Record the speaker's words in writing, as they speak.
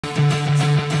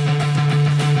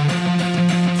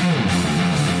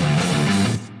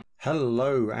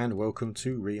Hello and welcome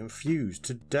to Re-enthused.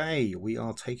 Today we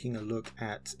are taking a look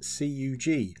at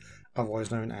C.U.G, otherwise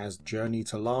known as Journey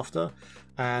to Laughter,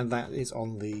 and that is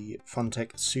on the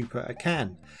Funtech Super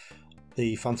Akan.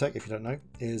 The Funtech, if you don't know,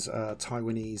 is a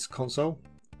Taiwanese console,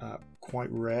 quite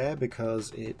rare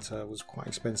because it was quite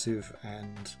expensive,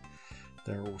 and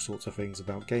there are all sorts of things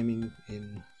about gaming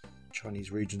in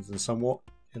Chinese regions and somewhat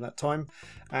in that time,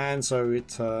 and so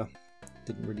it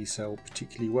didn't really sell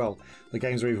particularly well. The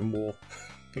games are even more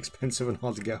expensive and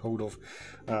hard to get hold of.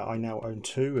 I now own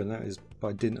two, and that is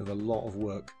by dint of a lot of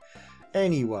work.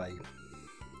 Anyway,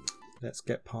 let's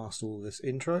get past all this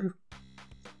intro.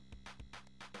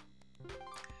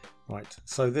 Right,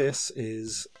 so this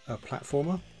is a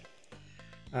platformer,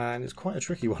 and it's quite a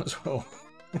tricky one as well.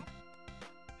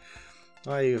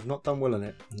 I have not done well in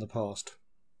it in the past.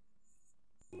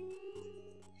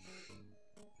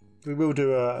 We will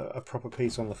do a proper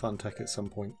piece on the Funtech at some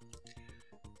point.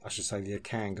 I should say the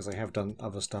Akan, because I have done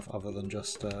other stuff other than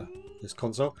just this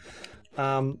console.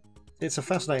 It's a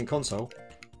fascinating console.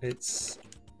 It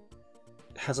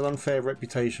has an unfair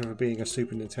reputation for being a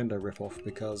Super Nintendo ripoff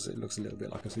because it looks a little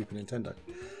bit like a Super Nintendo.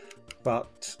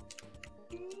 But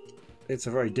it's a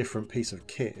very different piece of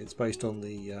kit. It's based on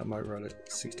the Motorola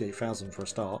 68000 for a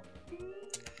start.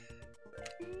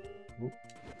 Ooh.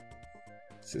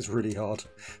 This is really hard.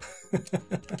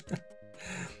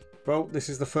 Well, this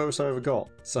is the furthest I ever got,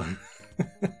 so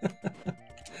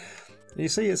you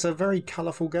see it's a very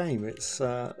colourful game. It's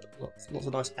lots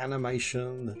of nice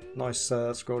animation, nice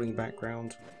scrolling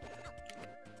background,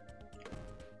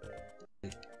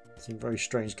 some very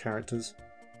strange characters.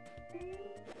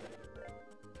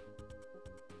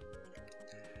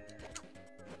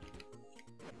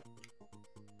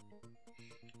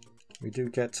 We do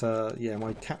get, yeah,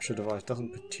 my capture device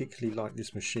doesn't particularly like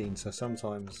this machine, so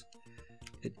sometimes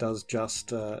it does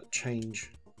just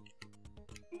change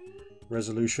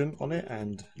resolution on it,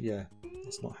 and yeah,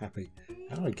 it's not happy.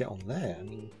 How do I get on there? I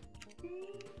mean,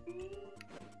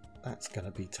 that's going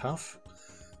to be tough.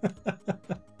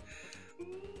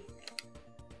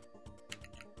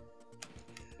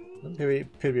 Appear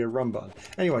to be a run button.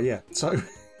 Anyway, yeah, so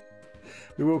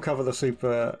we will cover the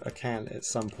Super Akan at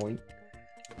some point.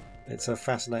 It's a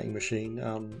fascinating machine.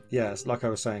 Yeah, like I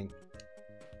was saying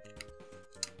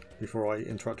before I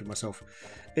interrupted myself,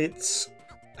 it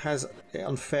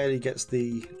unfairly gets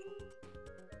the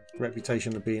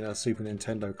reputation of being a Super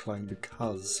Nintendo clone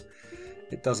because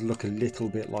it does look a little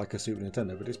bit like a Super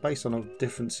Nintendo, but it's based on a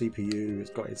different CPU. It's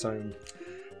got its own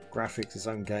graphics, its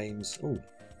own games. Oh,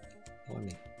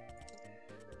 blimey.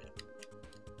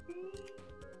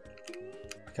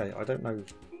 Okay, I don't know.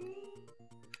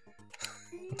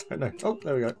 I don't know. Oh,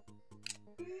 there we go.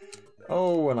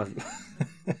 Oh, and I've...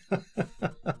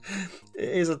 It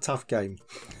is a tough game.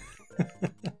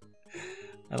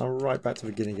 And I'm right back to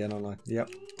the beginning again, aren't I? Yep.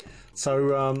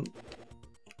 So,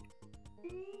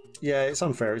 yeah, it's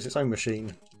unfair. It's its own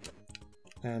machine.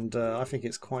 And I think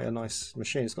it's quite a nice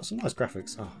machine. It's got some nice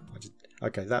graphics. Oh,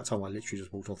 okay, that time I literally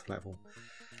just walked off the platform.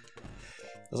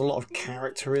 There's a lot of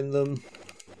character in them.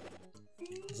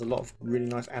 There's a lot of really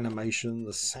nice animation.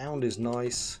 The sound is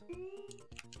nice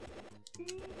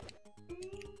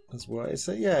as well. It's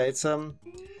yeah, it's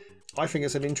I think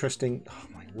it's an interesting. Oh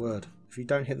my word! If you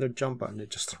don't hit the jump button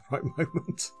at just the right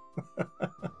moment,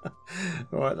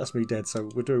 all right, that's me dead. So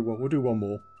we'll do one. We'll do one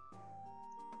more.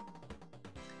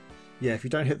 Yeah, if you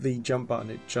don't hit the jump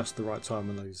button at just the right time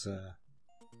on those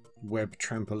web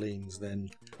trampolines,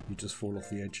 then you just fall off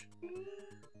the edge.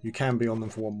 You can be on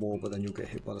them for one more, but then you'll get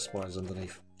hit by the spiders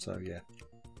underneath. So yeah.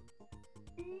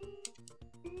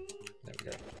 There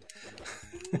we go.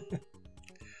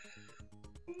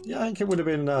 Yeah, I think it would have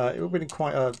been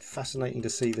quite fascinating to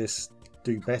see this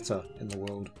do better in the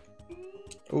world.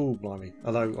 Oh, blimey!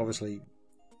 Although obviously,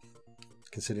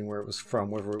 considering where it was from,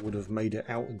 whether it would have made it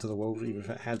out into the world, even if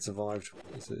it had survived,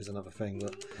 is another thing.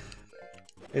 But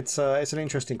it's an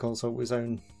interesting console with its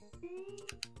own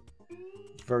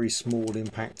very small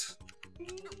impact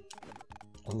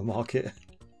on the market.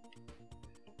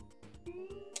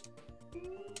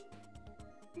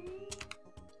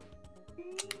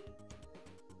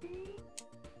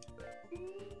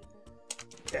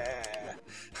 Yeah.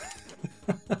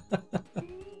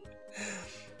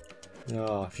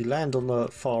 Oh, if you land on the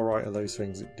far right of those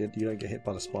things, you don't get hit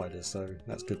by the spiders, so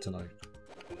that's good to know.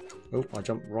 Oh, I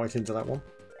jumped right into that one.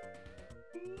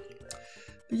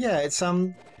 But yeah, it's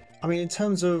I mean, in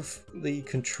terms of the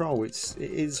control, it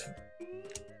is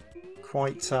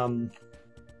quite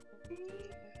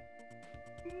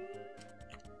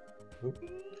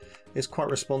it's quite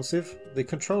responsive. The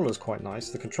controller is quite nice.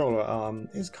 The controller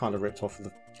is kind of ripped off of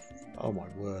the Oh my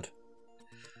word.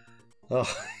 Oh.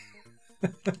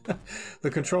 The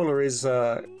controller is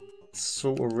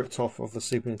sort of ripped off of the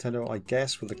Super Nintendo, I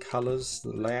guess, with the colours,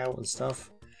 the layout and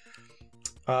stuff.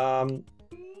 But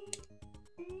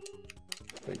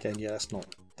again, yeah, that's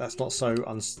not so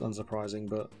unsurprising,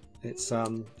 but it's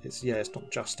yeah, it's not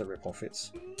just a rip-off.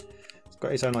 It's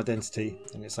got its own identity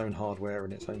and its own hardware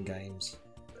and its own games.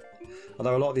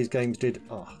 Although a lot of these games did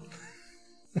a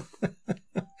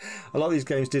lot of these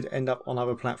games did end up on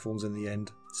other platforms in the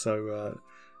end, so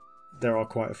there are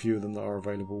quite a few of them that are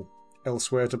available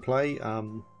elsewhere to play.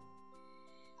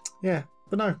 Yeah,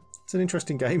 but no, it's an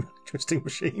interesting game, interesting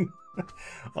machine.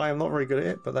 I am not very good at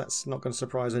it, but that's not going to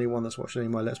surprise anyone that's watched any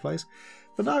of my Let's Plays.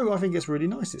 But no, I think it's really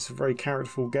nice. It's a very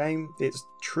characterful game. It's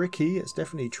tricky, it's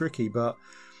definitely tricky, but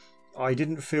I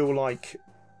didn't feel like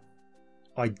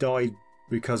I died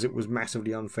because it was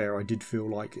massively unfair. I did feel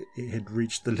like it had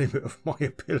reached the limit of my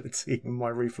ability and my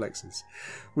reflexes,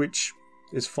 which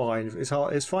is fine. It's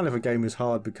hard. It's fine if a game is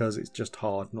hard because it's just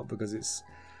hard, not because it's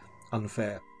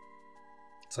unfair.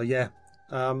 So yeah,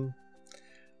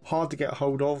 hard to get a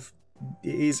hold of.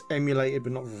 It is emulated,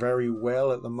 but not very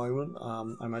well at the moment. I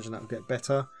imagine that will get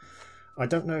better. I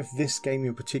don't know if this game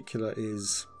in particular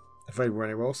is available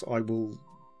anywhere else. I will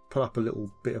put up a little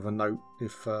bit of a note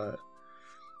if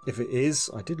it is.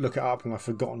 I did look it up and I've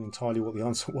forgotten entirely what the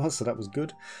answer was, so that was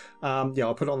good. Yeah,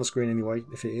 I'll put it on the screen anyway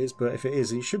if it is, but if it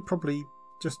is, you should probably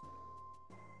just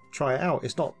try it out.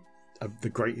 It's not the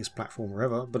greatest platformer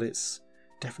ever, but it's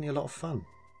definitely a lot of fun.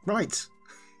 Right,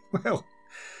 well,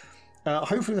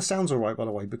 hopefully the sound's alright, by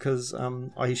the way, because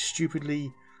I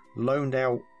stupidly loaned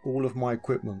out all of my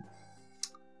equipment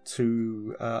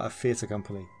to a theatre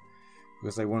company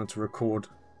because they wanted to record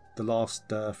the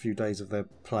last few days of their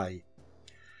play,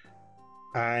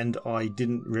 and I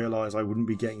didn't realise I wouldn't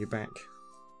be getting it back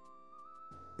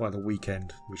by the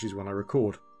weekend, which is when I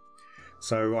record.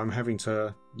 So I'm having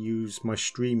to use my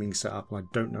streaming setup, and I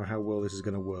don't know how well this is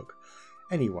going to work.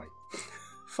 Anyway,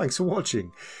 thanks for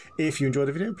watching. If you enjoyed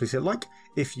the video, please hit like.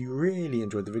 If you really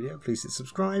enjoyed the video, please hit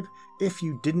subscribe. If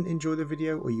you didn't enjoy the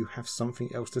video or you have something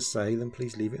else to say, then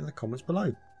please leave it in the comments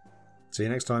below. See you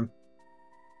next time.